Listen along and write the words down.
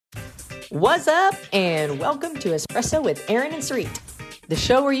What's up, and welcome to Espresso with Aaron and Sarit, the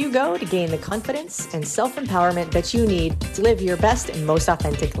show where you go to gain the confidence and self-empowerment that you need to live your best and most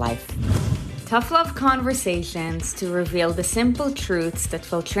authentic life. Tough love conversations to reveal the simple truths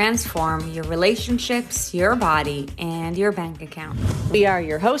that will transform your relationships, your body, and your bank account. We are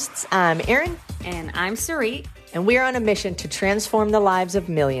your hosts. I'm Aaron. And I'm Sarit. And we're on a mission to transform the lives of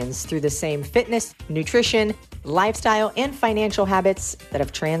millions through the same fitness, nutrition, lifestyle, and financial habits that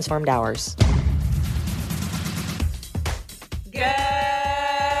have transformed ours. Good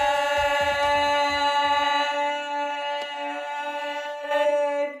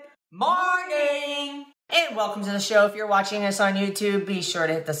morning! And welcome to the show. If you're watching us on YouTube, be sure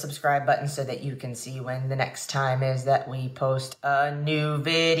to hit the subscribe button so that you can see when the next time is that we post a new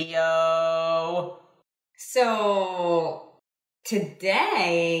video. So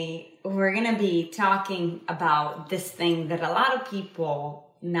today we're going to be talking about this thing that a lot of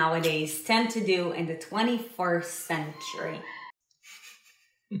people nowadays tend to do in the 21st century.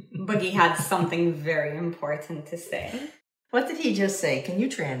 Boogie had something very important to say. What did he just say? Can you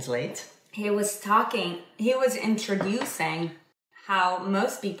translate? He was introducing how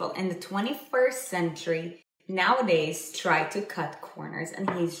most people in the 21st century nowadays try to cut corners, and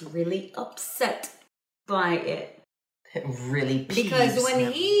he's really upset by it. It really peeves because when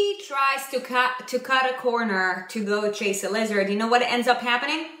him. he tries to cut a corner to go chase a lizard, you know what ends up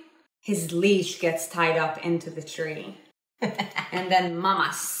happening? His leash gets tied up into the tree. And then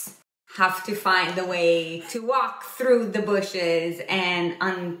mamas have to find a way to walk through the bushes and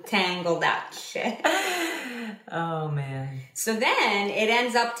untangle that shit. Oh, man. So then it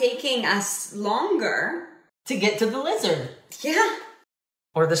ends up taking us longer to get to the lizard. Yeah.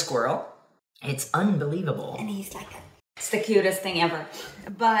 Or the squirrel. It's unbelievable. And he's like, it's the cutest thing ever.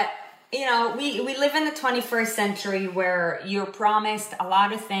 But, you know, we live in the 21st century where you're promised a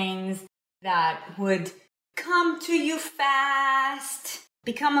lot of things that would come to you fast,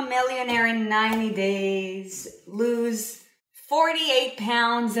 become a millionaire in 90 days, lose 48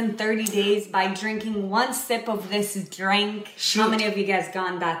 pounds in 30 days by drinking one sip of this drink. Shoot. How many of you guys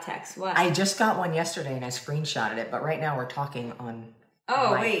got that text? What? I just got one yesterday and I screenshotted it, but right now we're talking on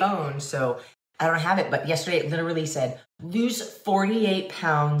my phone, so I don't have it. But yesterday it literally said, lose 48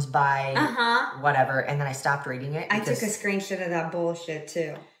 pounds by whatever, and then I stopped reading it. I took a screenshot of that bullshit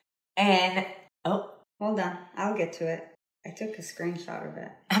too. And, hold on, I'll get to it. I took a screenshot of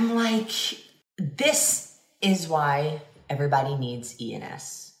it. I'm like, this is why everybody needs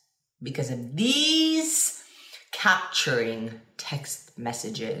ENS. Because of these capturing text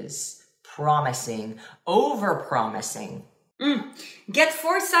messages, promising, over-promising. Get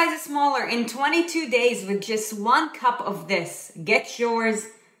 4 sizes smaller in 22 days with just 1 cup of this. Get yours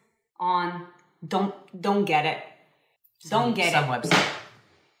on. Don't get it. Don't get Some it. website.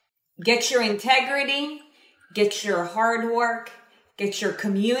 Get your integrity. Get your hard work. Get your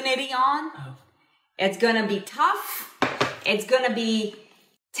community on. Oh. It's gonna be tough. It's gonna be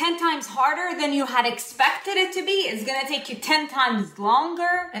 10 times harder than you had expected it to be. It's gonna take you 10 times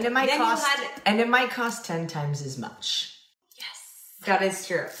longer. And it might cost 10 times as much. That is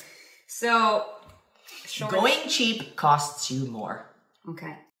true. So, going cheap costs you more.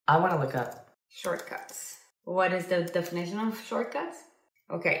 Okay. I want to look up Shortcuts. What is the definition of shortcuts?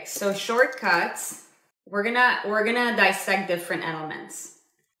 Okay, so shortcuts, we're gonna dissect different elements.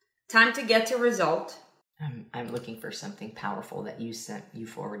 Time to get to result. I'm looking for something powerful that you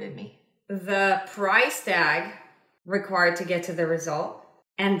forwarded me. The price tag required to get to the result,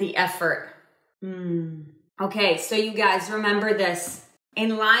 and the effort. Okay, so you guys remember this.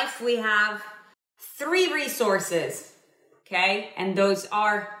 In life, we have 3 resources, okay? And those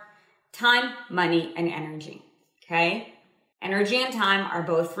are time, money, and energy, okay? Energy and time are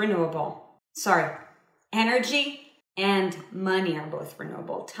both renewable. Sorry, energy and money are both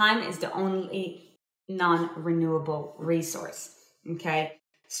renewable. Time is the only non-renewable resource, okay?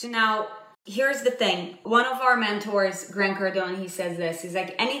 So now, here's the thing. One of our mentors, Grant Cardone, he says this. He's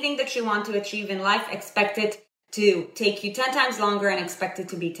like, anything that you want to achieve in life, expect it to take you 10 times longer and expect it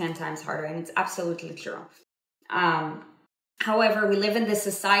to be 10 times harder. And it's absolutely true. However, we live in this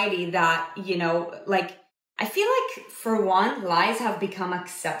society that, you know, like, I feel like for one, lies have become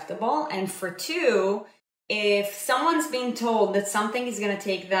acceptable. And for two, if someone's being told that something is going to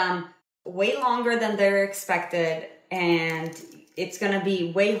take them way longer than they're expected and it's going to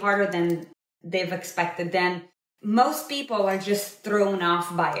be way harder than they've expected, then most people are just thrown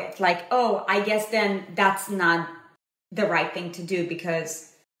off by it. Like, oh, I guess then that's not the right thing to do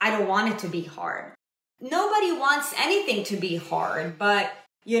because I don't want it to be hard. Nobody wants anything to be hard, but,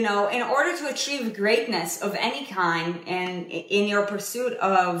 you know, in order to achieve greatness of any kind and in your pursuit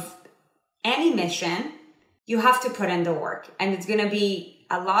of any mission, you have to put in the work. And it's going to be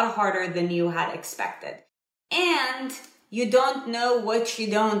a lot harder than you had expected. And you don't know what you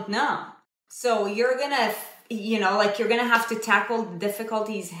don't know. So you're going to, you're going to have to tackle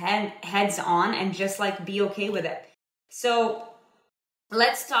difficulties heads on and just be okay with it. So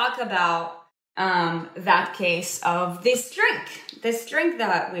let's talk about that case of this drink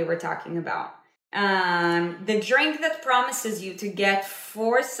that we were talking about. The drink that promises you to get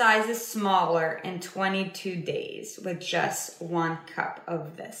 4 sizes smaller in 22 days with just 1 cup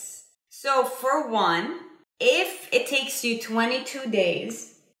of this. So for one, if it takes you 22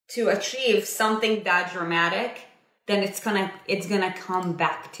 days to achieve something that dramatic, then it's gonna come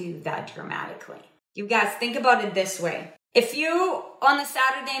back to you that dramatically. You guys, think about it this way. If you on a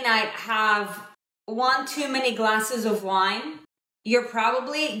Saturday night have 1 too many glasses of wine, you're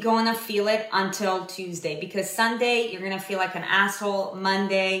probably going to feel it until Tuesday, because Sunday, you're going to feel like an asshole.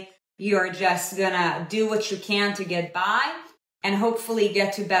 Monday, you're just going to do what you can to get by and hopefully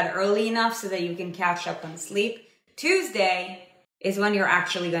get to bed early enough so that you can catch up on sleep. Tuesday is when you're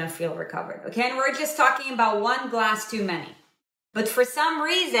actually going to feel recovered. Okay. And we're just talking about 1 glass too many. But for some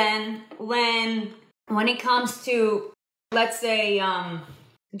reason, when it comes to, let's say,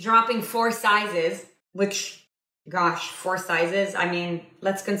 dropping 4 sizes, which, gosh, 4 sizes, I mean,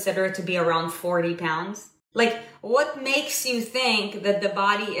 let's consider it to be around 40 pounds. What makes you think that the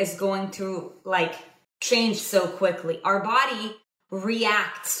body is going to, change so quickly? Our body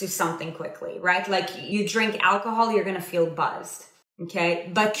reacts to something quickly, right? You drink alcohol, you're going to feel buzzed, okay?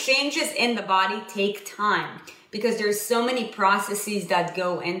 But changes in the body take time because there's so many processes that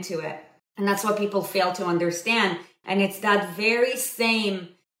go into it. And that's what people fail to understand. And it's that very same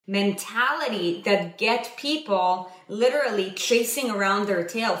mentality that get people literally chasing around their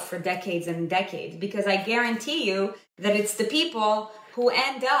tail for decades and decades. Because I guarantee you that it's the people who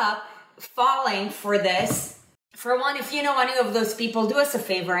end up falling for this. For one, if you know any of those people, do us a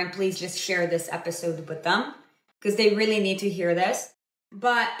favor and please just share this episode with them because they really need to hear this.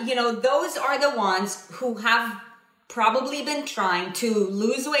 But, those are the ones who have probably been trying to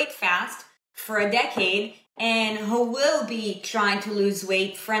lose weight fast for a decade and who will be trying to lose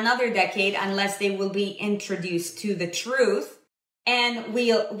weight for another decade unless they will be introduced to the truth, and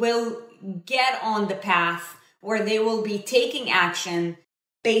will get on the path where they will be taking action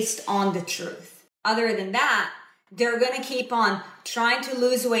based on the truth. Other than that, they're going to keep on trying to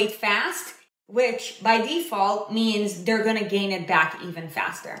lose weight fast, which by default means they're going to gain it back even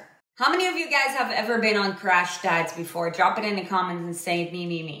faster. How many of you guys have ever been on crash diets before? Drop it in the comments and say me.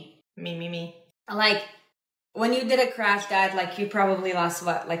 Me. When you did a crash diet, you probably lost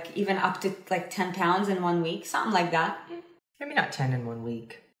what? Even up to 10 pounds in 1 week? Something like that. Maybe not 10 in 1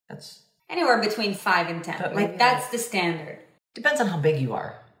 week. That's anywhere between 5 and 10. That's the standard. Depends on how big you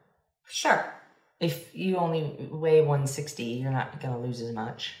are. Sure. If you only weigh 160, you're not going to lose as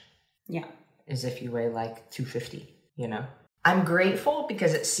much. Yeah. As if you weigh 250, I'm grateful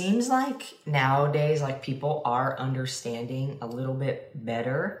because it seems like nowadays, people are understanding a little bit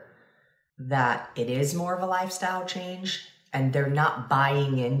better that it is more of a lifestyle change and they're not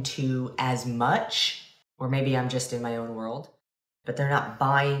buying into as much, or maybe I'm just in my own world, but they're not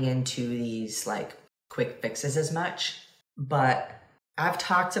buying into these quick fixes as much. But I've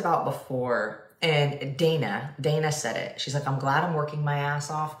talked about before, and Dana said it. She's like, I'm glad I'm working my ass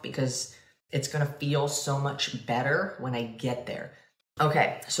off because it's going to feel so much better when I get there.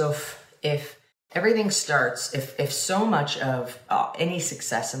 Okay, so if everything starts, if so much of any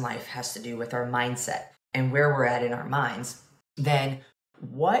success in life has to do with our mindset and where we're at in our minds, then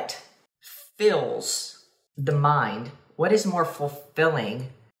what fills the mind? What is more fulfilling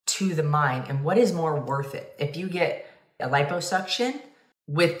to the mind, and what is more worth it? If you get a liposuction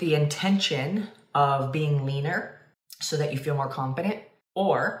with the intention of being leaner so that you feel more confident,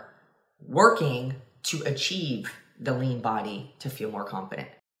 or working to achieve the lean body to feel more confident,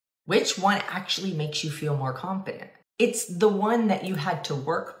 which one actually makes you feel more confident? It's the one that you had to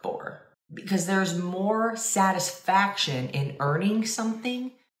work for, because there's more satisfaction in earning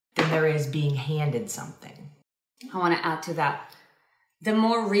something than there is being handed something. I want to add to that. The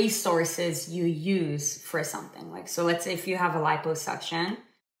more resources you use for something, so let's say if you have a liposuction,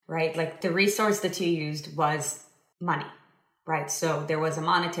 right? The resource that you used was money, right? So there was a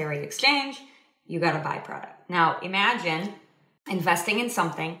monetary exchange, you got a byproduct. Now imagine investing in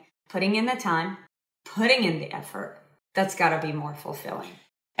something, putting in the time, putting in the effort. That's got to be more fulfilling.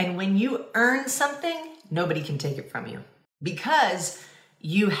 And when you earn something, nobody can take it from you, because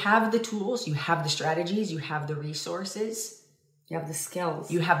you have the tools, you have the strategies, you have the resources. You have the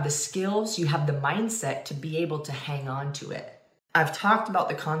skills. You have the skills, you have the mindset to be able to hang on to it. I've talked about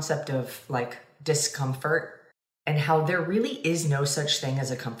the concept of like discomfort and how there really is no such thing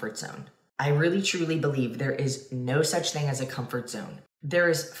as a comfort zone. I really truly believe there is no such thing as a comfort zone. There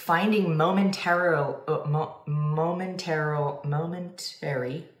is finding momentary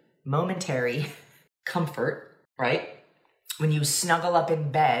comfort, right? When you snuggle up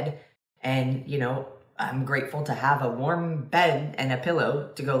in bed and, you know, I'm grateful to have a warm bed and a pillow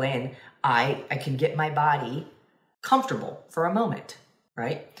to go lay in. I can get my body comfortable for a moment,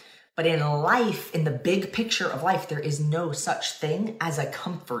 right? But in life, in the big picture of life, there is no such thing as a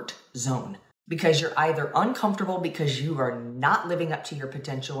comfort zone, because you're either uncomfortable because you are not living up to your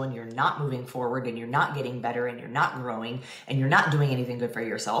potential and you're not moving forward and you're not getting better and you're not growing and you're not doing anything good for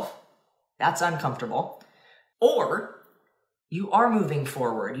yourself. That's uncomfortable. Or you are moving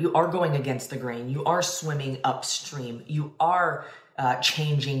forward. You are going against the grain. You are swimming upstream. You are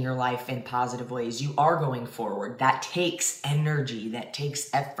changing your life in positive ways. You are going forward. That takes energy. That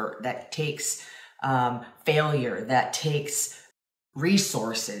takes effort. That takes failure. That takes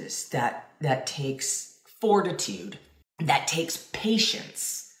resources. That takes fortitude. That takes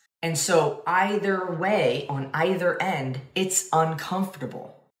patience. And so either way, on either end, it's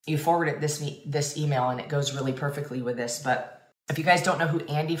uncomfortable. You forwarded this email and it goes really perfectly with this, but if you guys don't know who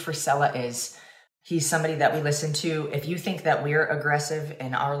Andy Frisella is, he's somebody that we listen to. If you think that we're aggressive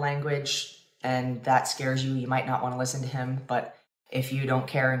in our language and that scares you, you might not want to listen to him. But if you don't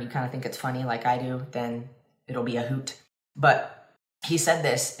care and you kind of think it's funny like I do, then it'll be a hoot. But he said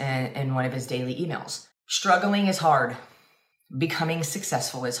this in one of his daily emails. Struggling is hard. Becoming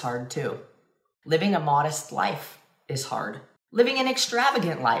successful is hard too. Living a modest life is hard. Living an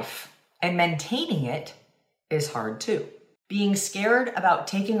extravagant life and maintaining it is hard too. Being scared about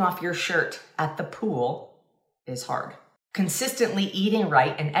taking off your shirt at the pool is hard. Consistently eating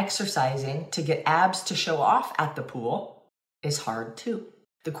right and exercising to get abs to show off at the pool is hard too.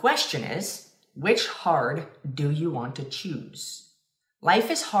 The question is, which hard do you want to choose? Life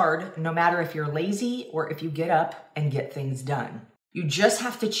is hard no matter if you're lazy or if you get up and get things done. You just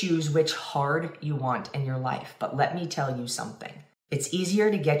have to choose which hard you want in your life. But let me tell you something. It's easier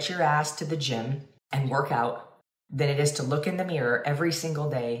to get your ass to the gym and work out than it is to look in the mirror every single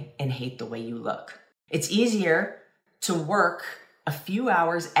day and hate the way you look. It's easier to work a few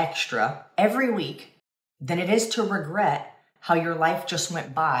hours extra every week than it is to regret how your life just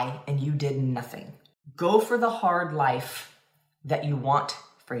went by and you did nothing. Go for the hard life that you want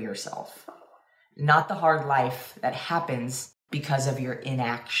for yourself, not the hard life that happens because of your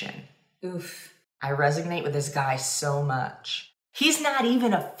inaction. Oof. I resonate with this guy so much. He's not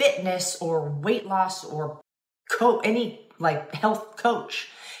even a fitness or weight loss or any like health coach.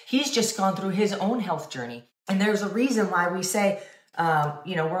 He's just gone through his own health journey. And there's a reason why we say,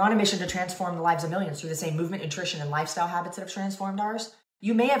 we're on a mission to transform the lives of millions through the same movement, nutrition, and lifestyle habits that have transformed ours.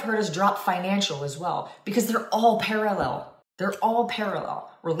 You may have heard us drop financial as well, because they're all parallel. They're all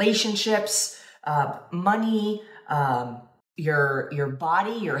parallel. Relationships, money, your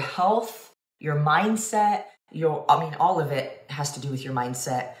body, your health, your mindset, all of it has to do with your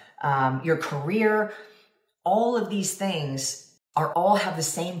mindset, your career. All of these things all have the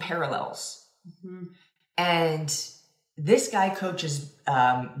same parallels. Mm-hmm. And this guy coaches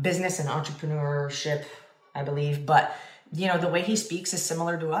business and entrepreneurship, I believe. But, the way he speaks is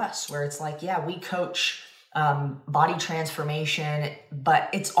similar to us, where it's like, yeah, we coach body transformation, but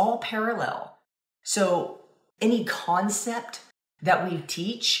it's all parallel. So any concept that we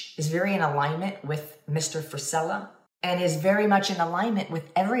teach is very in alignment with Mr. Frisella and is very much in alignment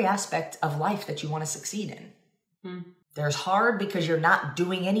with every aspect of life that you want to succeed in. Mm-hmm. There's hard because you're not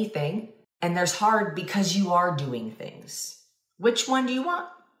doing anything, and there's hard because you are doing things. Which one do you want?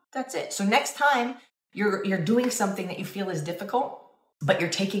 That's it. So next time you're doing something that you feel is difficult, but you're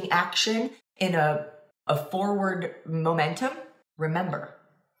taking action in a forward momentum, remember,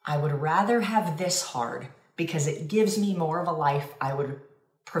 I would rather have this hard because it gives me more of a life I would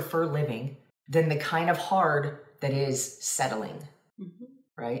prefer living than the kind of hard that is settling,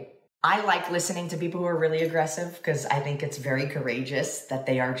 right? I like listening to people who are really aggressive because I think it's very courageous that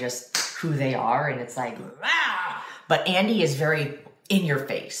they are just who they are. And it's like, ah! But Andy is very in your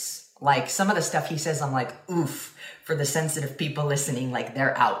face. Like some of the stuff he says, I'm like, oof, for the sensitive people listening, like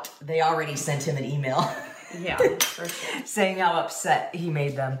they're out. They already sent him an email. Yeah, for sure. Saying how upset he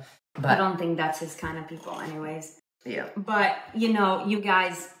made them. But I don't think that's his kind of people anyways. Yeah. But, you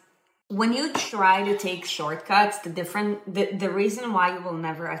guys, when you try to take shortcuts, the reason why you will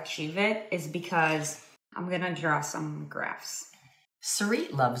never achieve it is because I'm going to draw some graphs.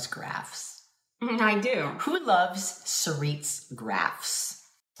 Sarit loves graphs. I do. Who loves Sarit's graphs?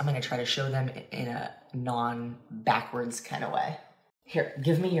 I'm going to try to show them in non-backwards kind of way. Here,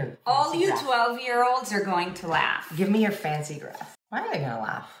 give me your all you graph. 12-year-olds are going to laugh. Give me your fancy graph. Why are they going to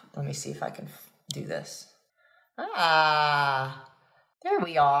laugh? Let me see if I can do this. Ah, there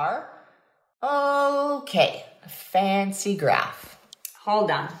we are. Okay, fancy graph.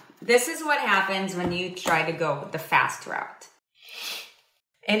 Hold on. This is what happens when you try to go the fast route.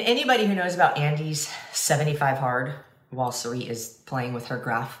 And anybody who knows about Andy's 75 hard while Sarit is playing with her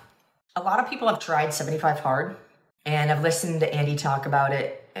graph, a lot of people have tried 75 hard and have listened to Andy talk about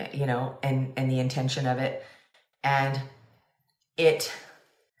it, you know, and the intention of it. And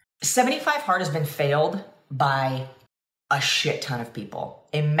 75 hard has been failed by a shit ton of people.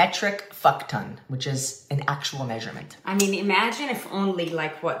 A metric fuck ton, which is an actual measurement. I mean, imagine if only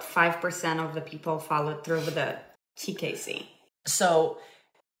 5% of the people followed through with the TKC. So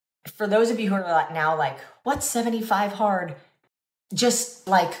for those of you who are now like, what's 75 hard? Just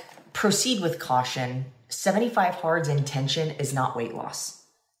proceed with caution. 75 hard's intention is not weight loss.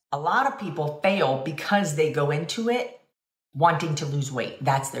 A lot of people fail because they go into it wanting to lose weight.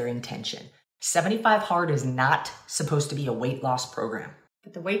 That's their intention. 75 hard is not supposed to be a weight loss program.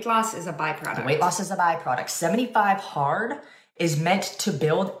 But the weight loss is a byproduct. The weight loss is a byproduct. 75 hard is meant to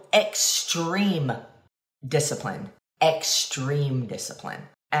build extreme discipline. Extreme discipline.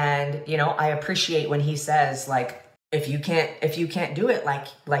 And, you know, I appreciate when he says, if you can't do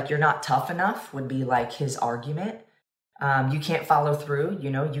it, you're not tough enough would be his argument. You can't follow through, you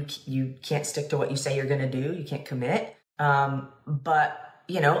know, you can't stick to what you say you're going to do. You can't commit. But,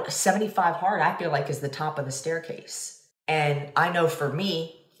 you know, 75 hard, I feel is the top of the staircase. And I know for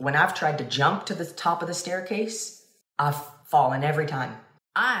me, when I've tried to jump to the top of the staircase, I've fallen every time.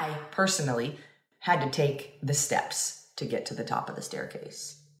 I personally had to take the steps to get to the top of the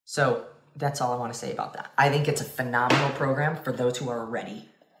staircase. So that's all I want to say about that. I think it's a phenomenal program for those who are ready,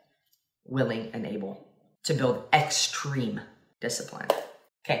 willing, and able to build extreme discipline.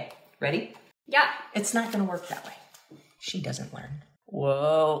 Okay, ready? Yeah. It's not going to work that way. She doesn't learn.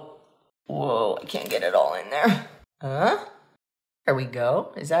 Whoa, I can't get it all in there. Huh? There we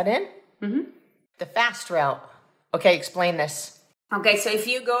go. Is that in? Mm-hmm. The fast route. Okay, explain this. Okay, so if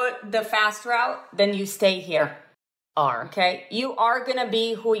you go the fast route, then you stay here. Okay? You are going to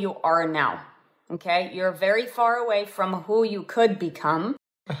be who you are now. Okay? You're very far away from who you could become.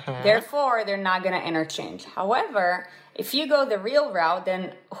 Therefore, they're not going to interchange. However, if you go the real route,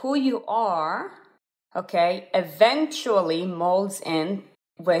 then who you are, okay, eventually molds in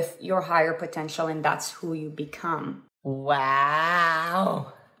with your higher potential, and that's who you become.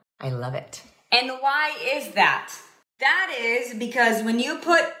 Wow. I love it. And why is that? That is because when you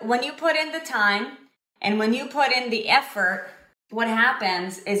put in the time and when you put in the effort, what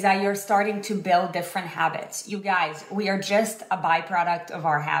happens is that you're starting to build different habits. You guys, we are just a byproduct of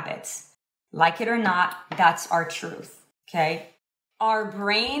our habits. Like it or not, that's our truth, okay? Our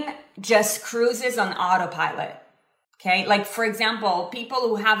brain just cruises on autopilot, okay? Like, for example, people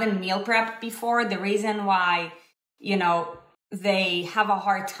who haven't meal prepped before, the reason why, you know, they have a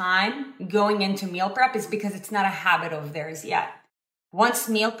hard time going into meal prep is because it's not a habit of theirs yet. Once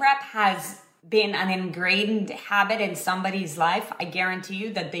meal prep has been an ingrained habit in somebody's life, I guarantee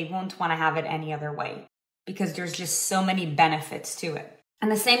you that they won't want to have it any other way because there's just so many benefits to it.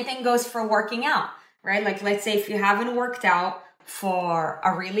 And the same thing goes for working out, right? Like, let's say if you haven't worked out for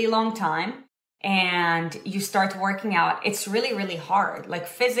a really long time and you start working out, it's really, really hard, like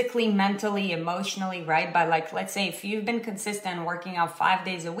physically, mentally, emotionally, right? But let's say if you've been consistent working out 5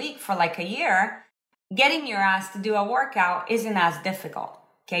 days a week for a year, getting your ass to do a workout isn't as difficult.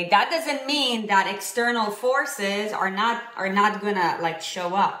 Okay, that doesn't mean that external forces are not gonna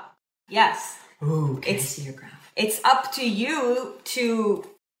show up. Yes. Ooh, can I see your graph? It's up to you to,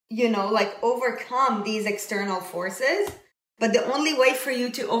 overcome these external forces. But the only way for you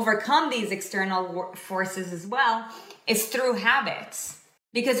to overcome these external forces as well is through habits.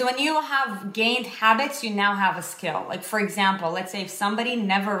 Because when you have gained habits, you now have a skill. Like, for example, let's say if somebody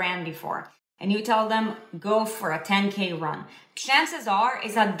never ran before and you tell them go for a 10K run, chances are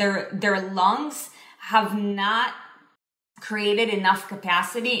is that their lungs have not created enough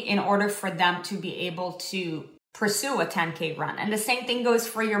capacity in order for them to be able to pursue a 10K run. And the same thing goes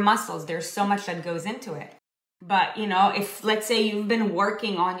for your muscles. There's so much that goes into it. But, if let's say you've been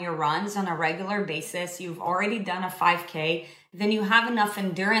working on your runs on a regular basis, you've already done a 5K, then you have enough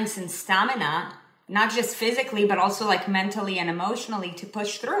endurance and stamina, not just physically, but also mentally and emotionally to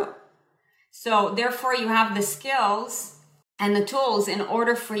push through. So therefore you have the skills and the tools in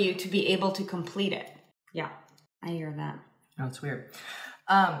order for you to be able to complete it. Yeah, I hear that. Oh, it's weird.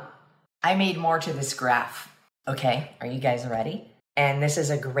 I made more to this graph. Okay, are you guys ready? And this is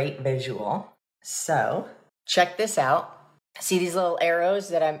a great visual. So check this out. See these little arrows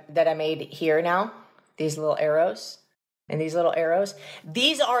that I made here now? These little arrows and these little arrows.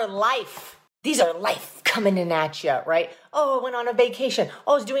 These are life. These are life coming in at you, right? Oh, I went on a vacation.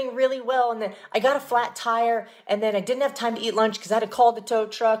 Oh, I was doing really well. And then I got a flat tire. And then I didn't have time to eat lunch because I had to call the tow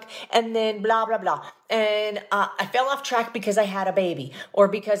truck. And then blah, blah, blah. And I fell off track because I had a baby. Or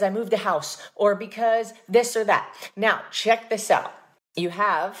because I moved a house. Or because this or that. Now, check this out. You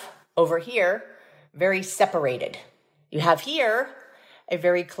have over here, very separated. You have here a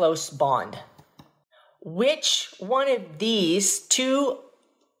very close bond. Which one of these two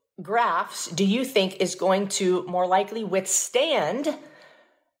graphs do you think is going to more likely withstand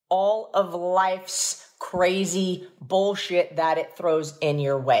all of life's crazy bullshit that it throws in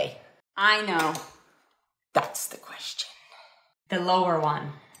your way? I know. That's the question. The lower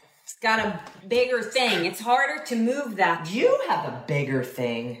one. It's got a bigger thing. It's harder to move that. You have a bigger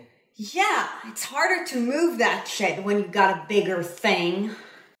thing. Yeah, it's harder to move that shit when you got a bigger thing.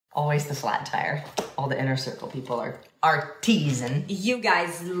 Always the flat tire. All the inner circle people are teasing. You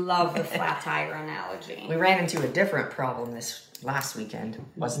guys love the flat tire analogy. We ran into a different problem this last weekend. It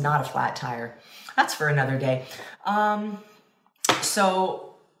was not a flat tire. That's for another day.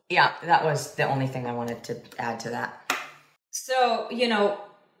 So, yeah, that was the only thing I wanted to add to that. So,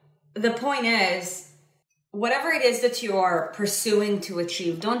 the point is, whatever it is that you are pursuing to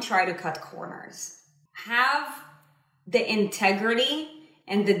achieve, don't try to cut corners. Have the integrity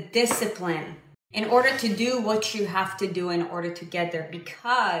and the discipline in order to do what you have to do in order to get there.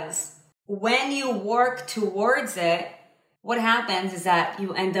 Because when you work towards it, what happens is that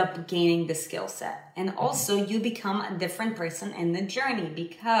you end up gaining the skill set. And also you become a different person in the journey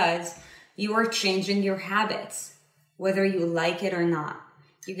because you are changing your habits, whether you like it or not.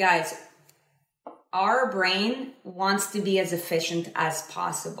 You guys, our brain wants to be as efficient as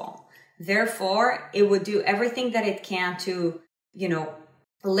possible. Therefore, it would do everything that it can to,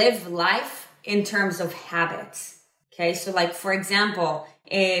 live life in terms of habits. Okay, so like, for example,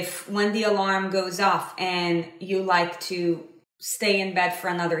 if when the alarm goes off and you like to stay in bed for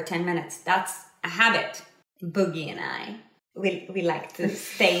another 10 minutes, that's a habit. Boogie and I, we like to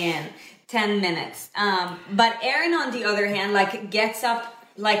stay in 10 minutes. But Aaron, on the other hand, gets up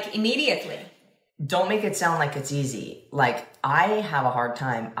immediately. Don't make it sound like it's easy. I have a hard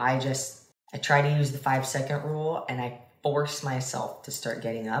time. I try to use the 5-second rule and I force myself to start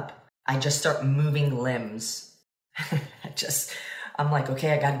getting up. I just start moving limbs. I'm like,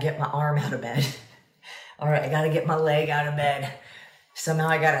 okay, I got to get my arm out of bed. All right, I got to get my leg out of bed. Somehow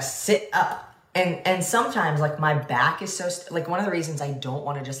I got to sit up. And sometimes my back is so, one of the reasons I don't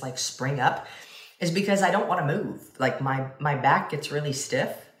want to just spring up is because I don't want to move. My back gets really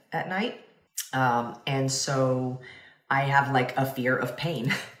stiff at night. And so I have a fear of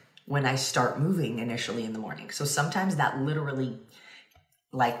pain when I start moving initially in the morning. So sometimes that literally,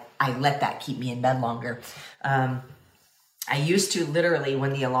 I let that keep me in bed longer. I used to literally,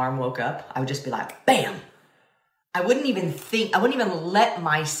 when the alarm woke up, I would just be like, bam. I wouldn't even let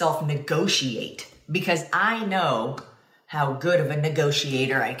myself negotiate because I know how good of a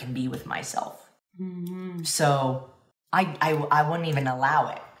negotiator I can be with myself. Mm-hmm. So I wouldn't even allow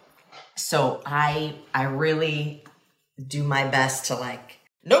it. So I really do my best to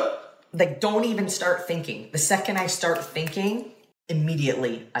nope, don't even start thinking. The second I start thinking,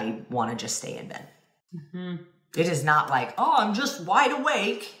 immediately I want to just stay in bed. Mm-hmm. It is not I'm just wide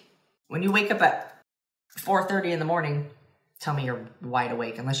awake. When you wake up at 4:30 in the morning, tell me you're wide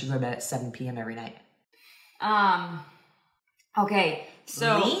awake unless you go to bed at 7 p.m. every night. Okay,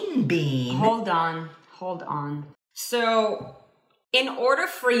 so Lean bean. Hold on. So in order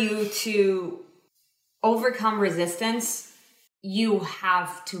for you to overcome resistance, you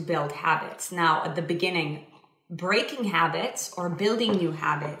have to build habits. Now, at the beginning, breaking habits or building new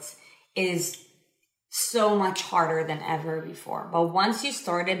habits is so much harder than ever before. But once you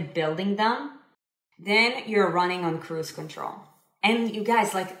started building them, then you're running on cruise control. And you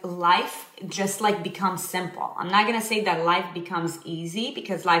guys, life just becomes simple. I'm not going to say that life becomes easy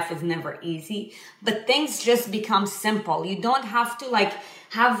because life is never easy, but things just become simple. You don't have to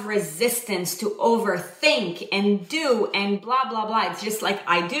have resistance to overthink and do and blah, blah, blah. It's just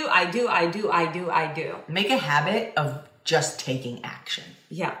I do. Make a habit of just taking action.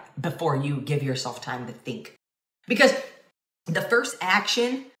 Yeah. Before you give yourself time to think. Because the first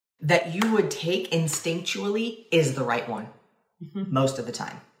action that you would take instinctually is the right one. Mm-hmm. Most of the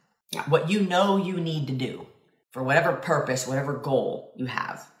time. Yeah. What you need to do for whatever purpose, whatever goal you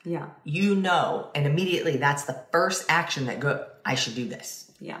have. Yeah. And immediately that's the first action I should do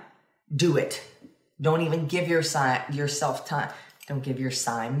this. Yeah. Do it. Don't even give yourself time. Don't give your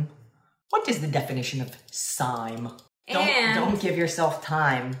time. What is the definition of time? Don't give yourself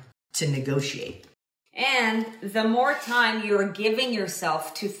time to negotiate. And the more time you're giving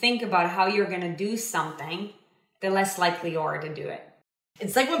yourself to think about how you're going to do something, the less likely you are to do it.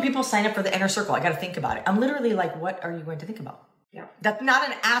 It's like when people sign up for the inner circle. I got to think about it. I'm literally like, what are you going to think about? Yeah. That's not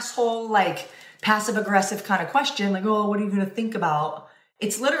an asshole, like passive aggressive kind of question. Like, oh, what are you going to think about?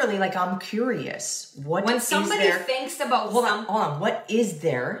 It's literally like, I'm curious. When somebody thinks about hold on. What is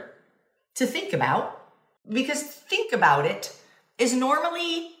there to think about? Because think about it is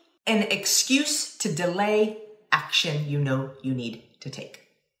normally an excuse to delay action you know you need to take.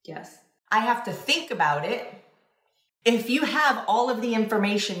 Yes. I have to think about it. If you have all of the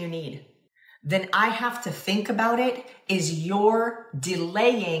information you need, then I have to think about it is you're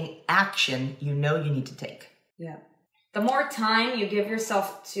delaying action you know you need to take. Yeah. The more time you give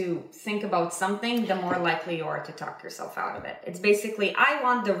yourself to think about something, the more likely you are to talk yourself out of it. It's basically, I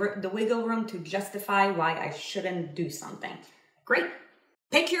want the wiggle room to justify why I shouldn't do something. Great.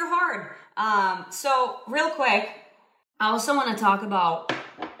 Pick your heart. So real quick, I also want to talk about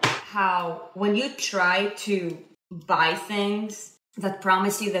how when you try to buy things that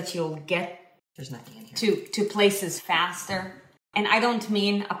promise you that you'll get there's nothing in here. to places faster. And I don't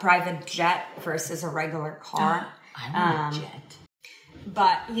mean a private jet versus a regular car. I want a jet.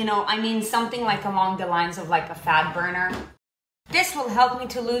 But, I mean something like along the lines of like a fat burner. This will help me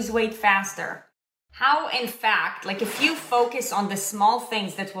to lose weight faster. How, in fact, like if you focus on the small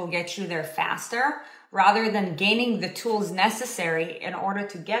things that will get you there faster, rather than gaining the tools necessary in order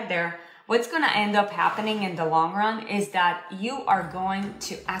to get there, what's going to end up happening in the long run is that you are going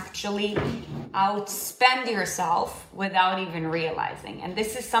to actually outspend yourself without even realizing. And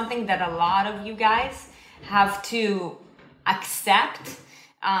this is something that a lot of you guys have to accept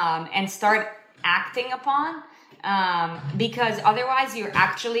and start acting upon. Because otherwise you're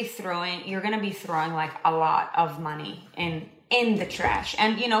going to be throwing like a lot of money in the trash.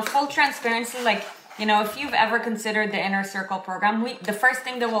 And, full transparency, like, if you've ever considered the Inner Circle program, the first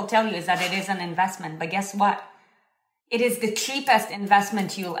thing that we'll tell you is that it is an investment. But guess what? It is the cheapest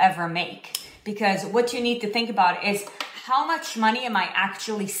investment you'll ever make. Because what you need to think about is how much money am I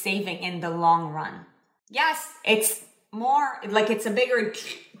actually saving in the long run? Yes, it's more, like it's a bigger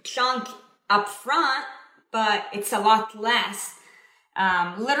chunk up front, but it's a lot less,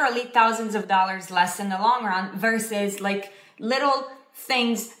 literally thousands of dollars less in the long run versus like little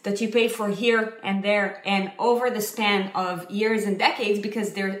things that you pay for here and there and over the span of years and decades,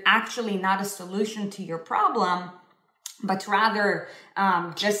 because they're actually not a solution to your problem, but rather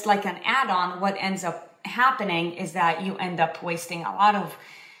just like an add-on. What ends up happening is that you end up wasting a lot of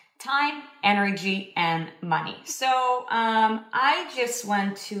time, energy, and money. So I just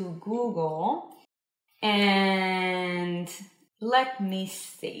went to Google and let me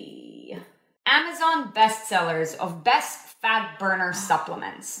see. Amazon bestsellers of best fat burner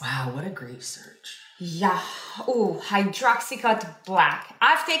supplements. Wow, what a great search. Yeah. Oh, Hydroxycut Black.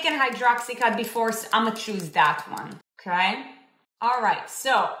 I've taken Hydroxycut before, so I'm going to choose that one. Okay? All right.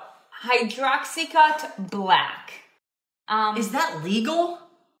 So, Hydroxycut Black. Is that legal?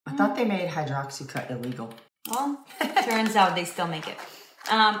 I thought they made Hydroxycut illegal. Well, turns out they still make it.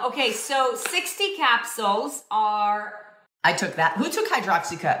 Okay, so 60 capsules are... I took that. Who took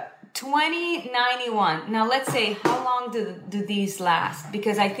Hydroxycut? $20.91. Now let's say, how long do these last?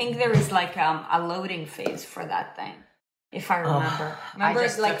 Because I think there is like a loading phase for that thing, if I remember. Remember,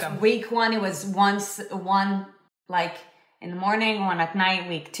 it's like week 1, it was one like in the morning, 1 at night.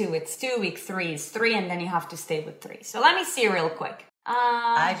 Week 2, it's 2. Week 3 is 3, and then you have to stay with 3. So let me see real quick.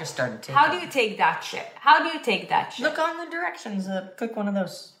 I just started taking. How do you take that shit? How do you take that shit? Look on the directions. Click one of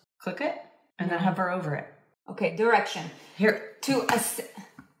those. Click it, and then hover over it. Okay, direction. Here.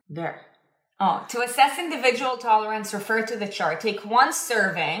 There. Oh, to assess individual tolerance, refer to the chart. Take 1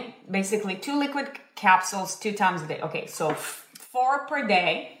 serving, basically 2 liquid capsules 2 times a day. Okay, so 4 per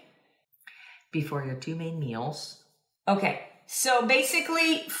day. Before your 2 main meals. Okay, so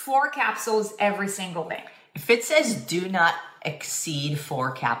basically 4 capsules every single day. If it says do not exceed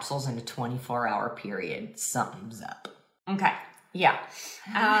 4 capsules in a 24-hour period, something's up. Okay, yeah.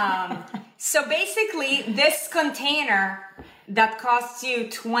 So basically this container that costs you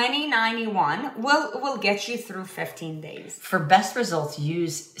 $20.91 will get you through 15 days. For best results,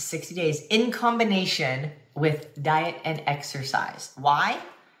 use 60 days in combination with diet and exercise. Why?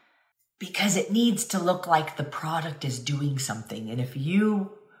 Because it needs to look like the product is doing something. And if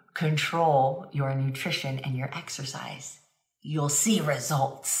you control your nutrition and your exercise, you'll see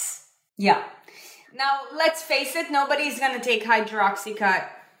results. Yeah. Now, let's face it, nobody's going to take Hydroxycut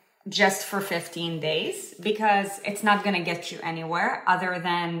just for 15 days because it's not going to get you anywhere other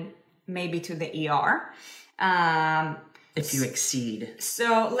than maybe to the ER. If you exceed.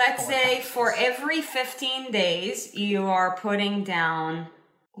 So let's say for every 15 days, you are putting down,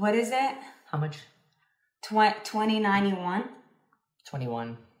 what is it? How much? $20.91.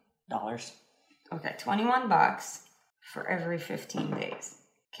 $21. Okay, $21 for every 15 days.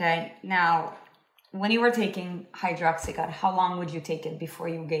 Okay, now, when you were taking Hydroxycut, how long would you take it before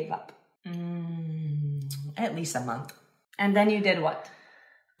you gave up? At least a month. And then you did what?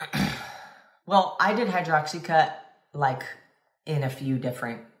 Well, I did Hydroxycut like in a few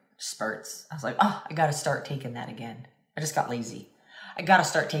different spurts. I was like, oh, I got to start taking that again. I just got lazy. I got to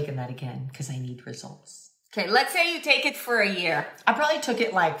start taking that again because I need results. Okay, let's say you take it for a year. I probably took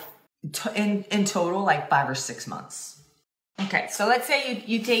it like in total like 5 or 6 months. Okay, so let's say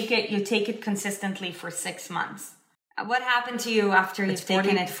you take it consistently for 6 months. What happened to you after you've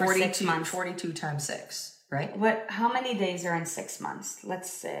taken it for 6 months? 42 times 6, right? How many days are in 6 months? Let's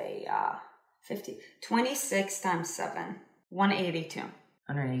say 50. 26 times 7, 182.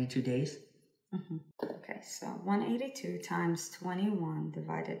 182 days. Mm-hmm. Okay, so 182 times 21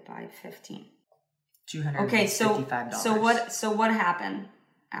 divided by 15. $255. Okay, so what happened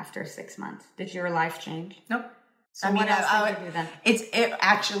after 6 months? Did your life change? Nope. So what else did you do then? It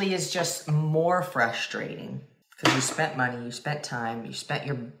actually is just more frustrating because you spent money, you spent time, you spent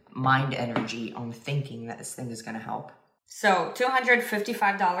your mind energy on thinking that this thing is going to help. So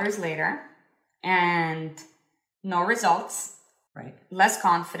 $255 later, and no results. Right. Less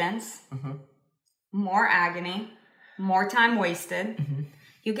confidence. Mm-hmm. More agony. More time wasted. Mm-hmm.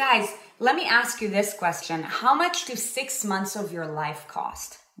 You guys, let me ask you this question. How much do 6 months of your life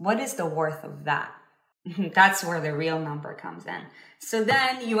cost? What is the worth of that? That's where the real number comes in. So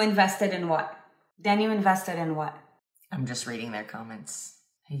then you invested in what? I'm just reading their comments.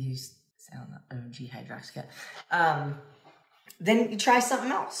 I used OG Hydroxycut. Then you try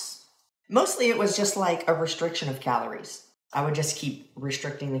something else. Mostly it was just like a restriction of calories. I would just keep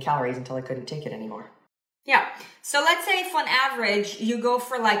restricting the calories until I couldn't take it anymore. Yeah. So let's say if on average you go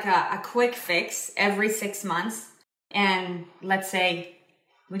for like a quick fix every 6 months, and let's say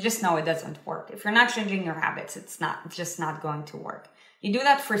we just know it doesn't work. If you're not changing your habits, it's just not going to work. You do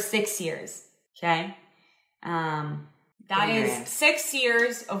that for 6 years. Okay. That is 6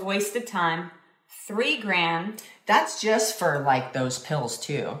 years of wasted time, $3,000. That's just for like those pills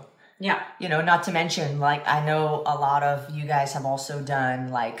too. Yeah. You know, not to mention, like, I know a lot of you guys have also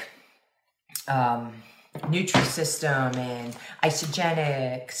done like Nutrisystem and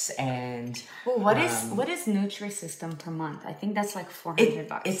Isagenix and what is Nutrisystem per month? I think that's like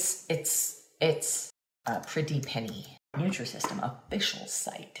 $400. It's a pretty penny. Nutrisystem official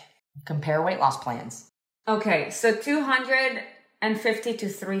site. Compare weight loss plans. Okay, so $250 to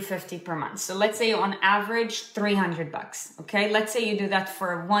 $350 per month. So let's say on average $300. Okay, let's say you do that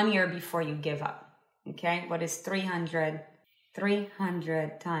for 1 year before you give up. Okay, what is 300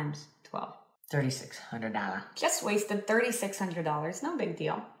 times 12? $3,600. Just wasted $3,600. No big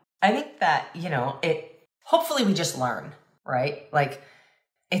deal. I think that, hopefully we just learn, right? Like,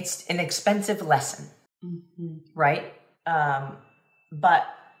 it's an expensive lesson, mm-hmm. right? But,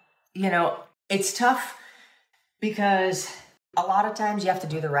 it's tough because a lot of times you have to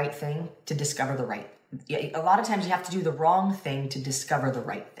do the right thing to discover the right. A lot of times you have to do the wrong thing to discover the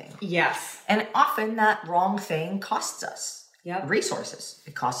right thing. Yes. And often that wrong thing costs us. Yep. Resources.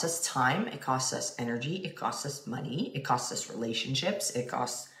 It costs us time. It costs us energy. It costs us money. It costs us relationships. It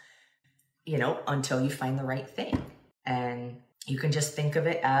costs, until you find the right thing. And you can just think of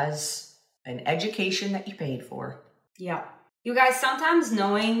it as an education that you paid for. Yeah. You guys, sometimes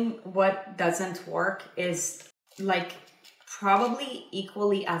knowing what doesn't work is like probably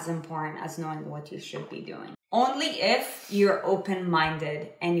equally as important as knowing what you should be doing. Only if you're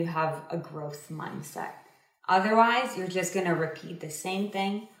open-minded and you have a growth mindset. Otherwise, you're just going to repeat the same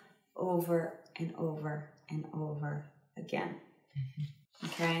thing over and over and over again. Mm-hmm.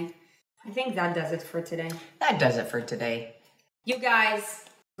 Okay? I think that does it for today. That does it for today. You guys,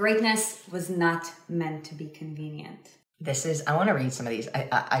 greatness was not meant to be convenient. I want to read some of these.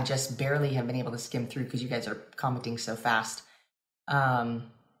 I just barely have been able to skim through because you guys are commenting so fast.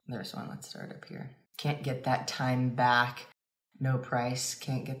 There's one. Let's start up here. Can't get that time back. No price.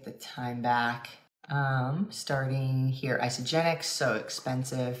 Can't get the time back. Starting here, Isagenix, so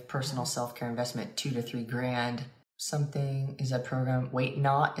expensive. Personal self-care investment, $2,000 to $3,000. Something is a program. Weight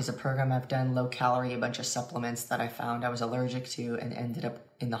Not is a program I've done. Low calorie, a bunch of supplements that I found I was allergic to and ended up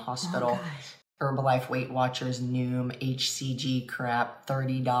in the hospital. Oh, Herbalife, Weight Watchers, Noom, HCG crap,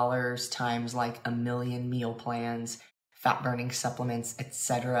 $30 times like a million meal plans, fat burning supplements,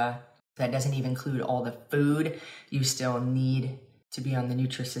 etc. That doesn't even include all the food you still need to be on the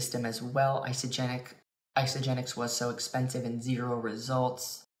Nutrisystem as well. Isagenix was so expensive and zero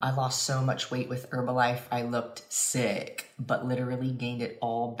results. I lost so much weight with Herbalife. I looked sick, but literally gained it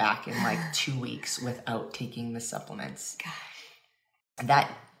all back in like 2 weeks without taking the supplements. Gosh.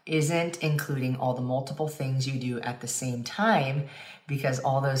 That isn't including all the multiple things you do at the same time, because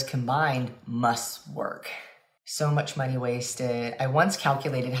all those combined must work. So much money wasted. I once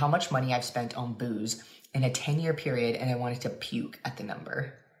calculated how much money I've spent on booze in a 10-year period, and I wanted to puke at the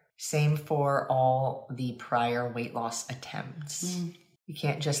number. Same for all the prior weight loss attempts. You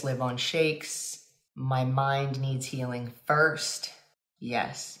can't just live on shakes. My mind needs healing first.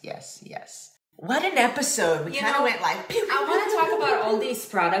 Yes, yes, yes. What an episode. We kind of went like... I want to talk about all these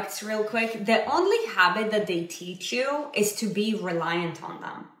products real quick. The only habit that they teach you is to be reliant on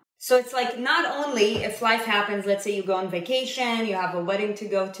them. So it's like, not only if life happens, let's say you go on vacation, you have a wedding to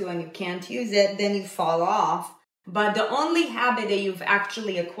go to and you can't use it, then you fall off. But the only habit that you've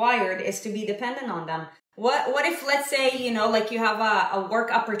actually acquired is to be dependent on them. What if, let's say, you know, like you have a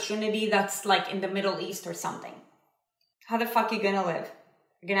work opportunity that's like in the Middle East or something? How the fuck are you gonna live?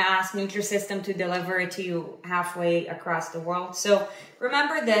 You're gonna ask Nutrisystem to deliver it to you halfway across the world. So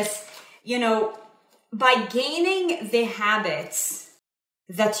remember this, you know, by gaining the habits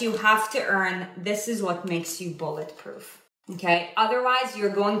that you have to earn, this is what makes you bulletproof. Okay? Otherwise, you're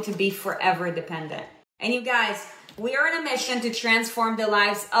going to be forever dependent. And you guys, we are on a mission to transform the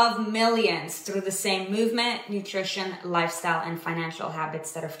lives of millions through the same movement, nutrition, lifestyle, and financial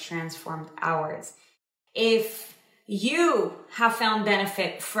habits that have transformed ours. If you have found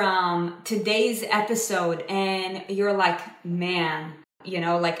benefit from today's episode and you're like, man, you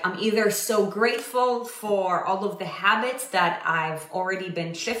know, like I'm either so grateful for all of the habits that I've already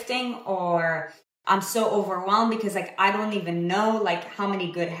been shifting, or I'm so overwhelmed because like I don't even know like how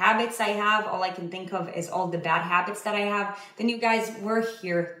many good habits I have. All I can think of is all the bad habits that I have. Then you guys, we're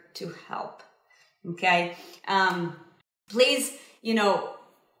here to help. Okay. Please, you know,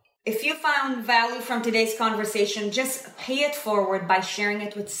 if you found value from today's conversation, just pay it forward by sharing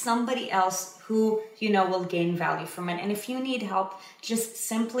it with somebody else who you know will gain value from it. And if you need help, just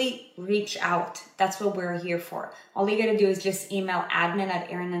simply reach out. That's what we're here for. All you gotta do is just email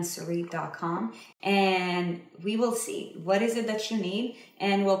admin@erinandsarit.com and we will see what is it that you need,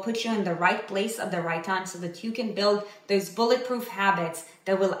 and we'll put you in the right place at the right time so that you can build those bulletproof habits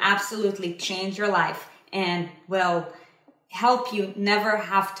that will absolutely change your life and will help you never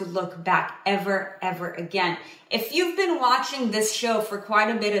have to look back ever again. If you've been watching this show for quite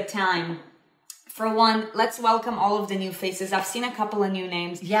a bit of time, for one, let's welcome all of the new faces. I've seen a couple of new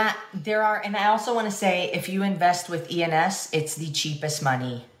names. Yeah, there are. And I also want to say, if you invest with ENS, it's the cheapest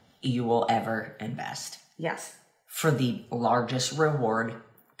money you will ever invest. Yes. For the largest reward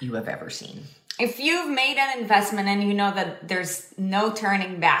you have ever seen. If you've made an investment and you know that there's no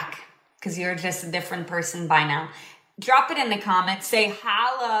turning back because you're just a different person by now, drop it in the comments. Say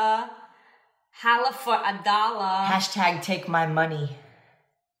holla for $1. Hashtag take my money.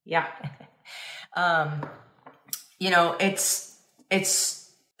 Yeah. You know, it's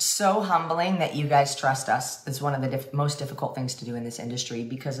so humbling that you guys trust us. It's one of the most difficult things to do in this industry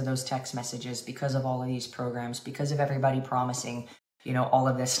because of those text messages, because of all of these programs, because of everybody promising, you know, all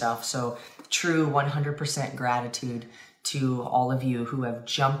of this stuff. So true 100% gratitude to all of you who have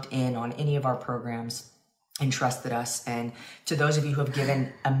jumped in on any of our programs and trusted us. And to those of you who have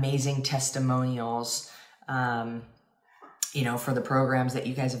given amazing testimonials, you know, for the programs that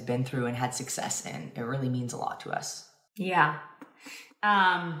you guys have been through and had success in. It really means a lot to us. Yeah.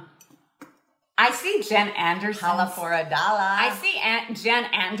 I see Jen Anderson. Holla for $1. I see Jen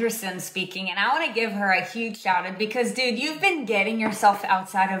Anderson speaking, and I want to give her a huge shout out because, dude, you've been getting yourself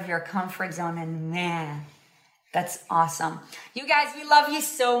outside of your comfort zone, and man, that's awesome. You guys, we love you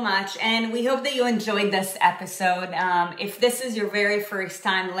so much, and we hope that you enjoyed this episode. If this is your very first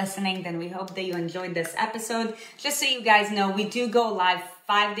time listening, then we hope that you enjoyed this episode. Just so you guys know, we do go live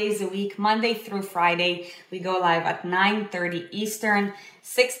 5 days a week, Monday through Friday. We go live at 9:30 Eastern,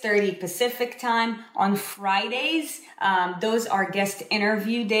 6:30 Pacific time. On Fridays, those are guest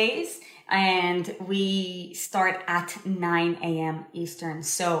interview days. And we start at 9 a.m. Eastern.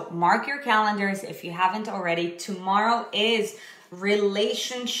 So mark your calendars if you haven't already. Tomorrow is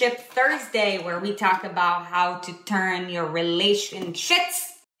Relationship Thursday, where we talk about how to turn your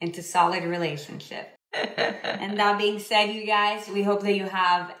relationships into solid relationship. And that being said, you guys, we hope that you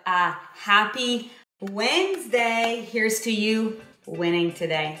have a happy Wednesday. Here's to you winning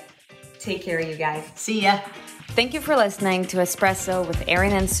today. Take care, you guys. See ya. Thank you for listening to Espresso with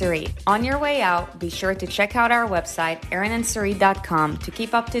Erin and Sarit. On your way out, be sure to check out our website, erinandsarit.com, to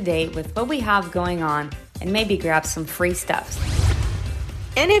keep up to date with what we have going on and maybe grab some free stuff.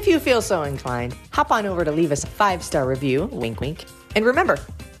 And if you feel so inclined, hop on over to leave us a 5-star review, wink, wink. And remember,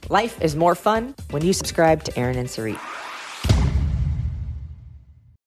 life is more fun when you subscribe to Erin and Sarit.